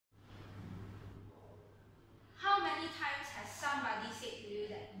somebody said to you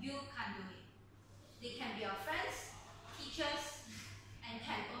that you can't do it. They can be your friends, teachers, and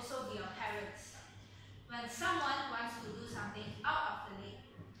can also be your parents. When someone wants to do something out of the league,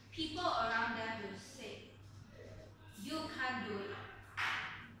 people around them will say, you can't do it.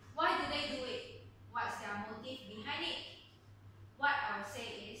 Why do they do it? What's their motive behind it? What I will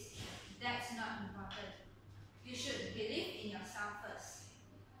say is, that's not important. You should believe in yourself first.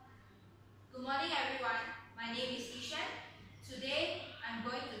 Good morning everyone, my name is Xuan. Today I'm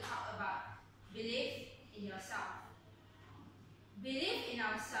going to talk about belief in yourself. Believe in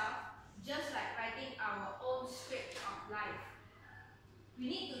ourselves, just like writing our own script of life. We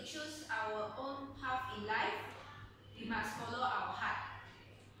need to choose our own path in life. We must follow our heart.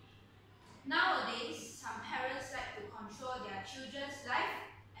 Nowadays, some parents like to control their children's life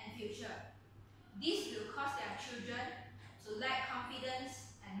and future. This will cause their children to lack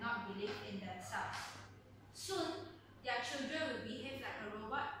confidence and not believe in themselves. Soon, their children will behave like a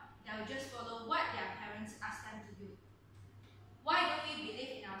robot that will just follow what their parents ask them to do. Why don't we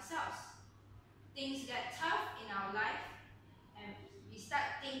believe in ourselves? Things get tough in our life and we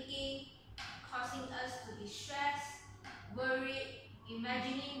start thinking, causing us to be stressed, worried,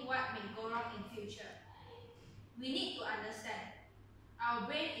 imagining what may go wrong in future. We need to understand, our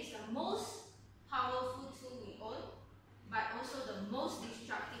brain is the most powerful tool we own, but also the most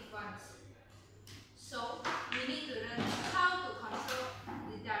destructive ones. So, we need to learn how to control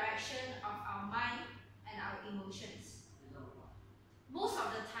the direction of our mind and our emotions. Most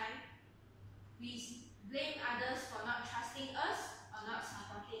of the time, we blame others for not trusting us or not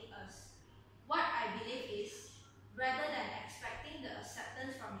supporting us. What I believe is, rather than expecting the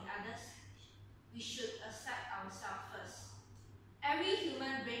acceptance from the others, we should accept ourselves first. Every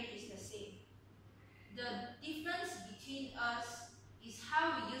human brain is the same. The difference between us is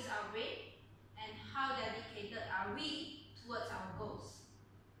how we use our brain and how dedicated are we towards our goals.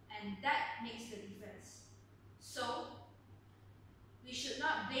 And that makes the difference. So, we should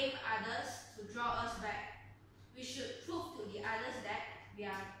not blame others to draw us back. We should prove to the others that we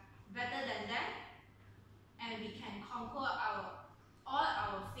are better than them and we can conquer all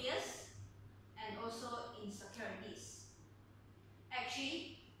our fears and also insecurities.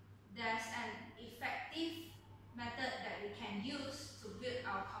 Actually, there's an effective method that we can use to build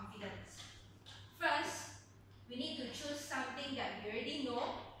our confidence. First, we need to choose something that we already know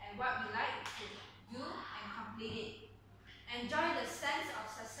and what we like to do and complete it. Enjoy the sense of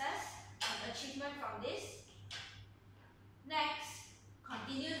success and achievement from this. Next,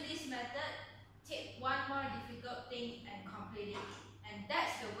 continue this method. Take one more difficult thing and complete it. And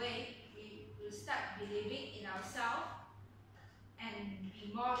that's the way we will start believing in ourselves and be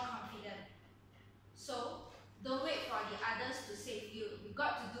more confident. So, don't wait for the others to save you. You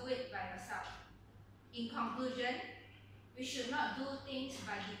got to do it by yourself. In conclusion, we should not do things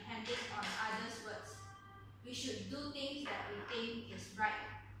by depending on others' words. We should do things that we think is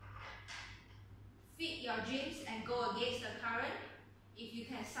right. Feed your dreams and go against the current. If you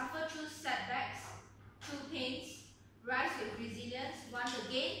can suffer through setbacks, through pains, rise with resilience once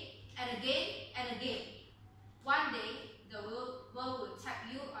again and again and again. One day, the world will tap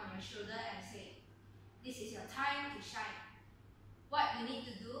you on your shoulder and say, this is your time to shine. What you need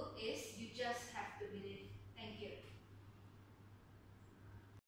to do is you just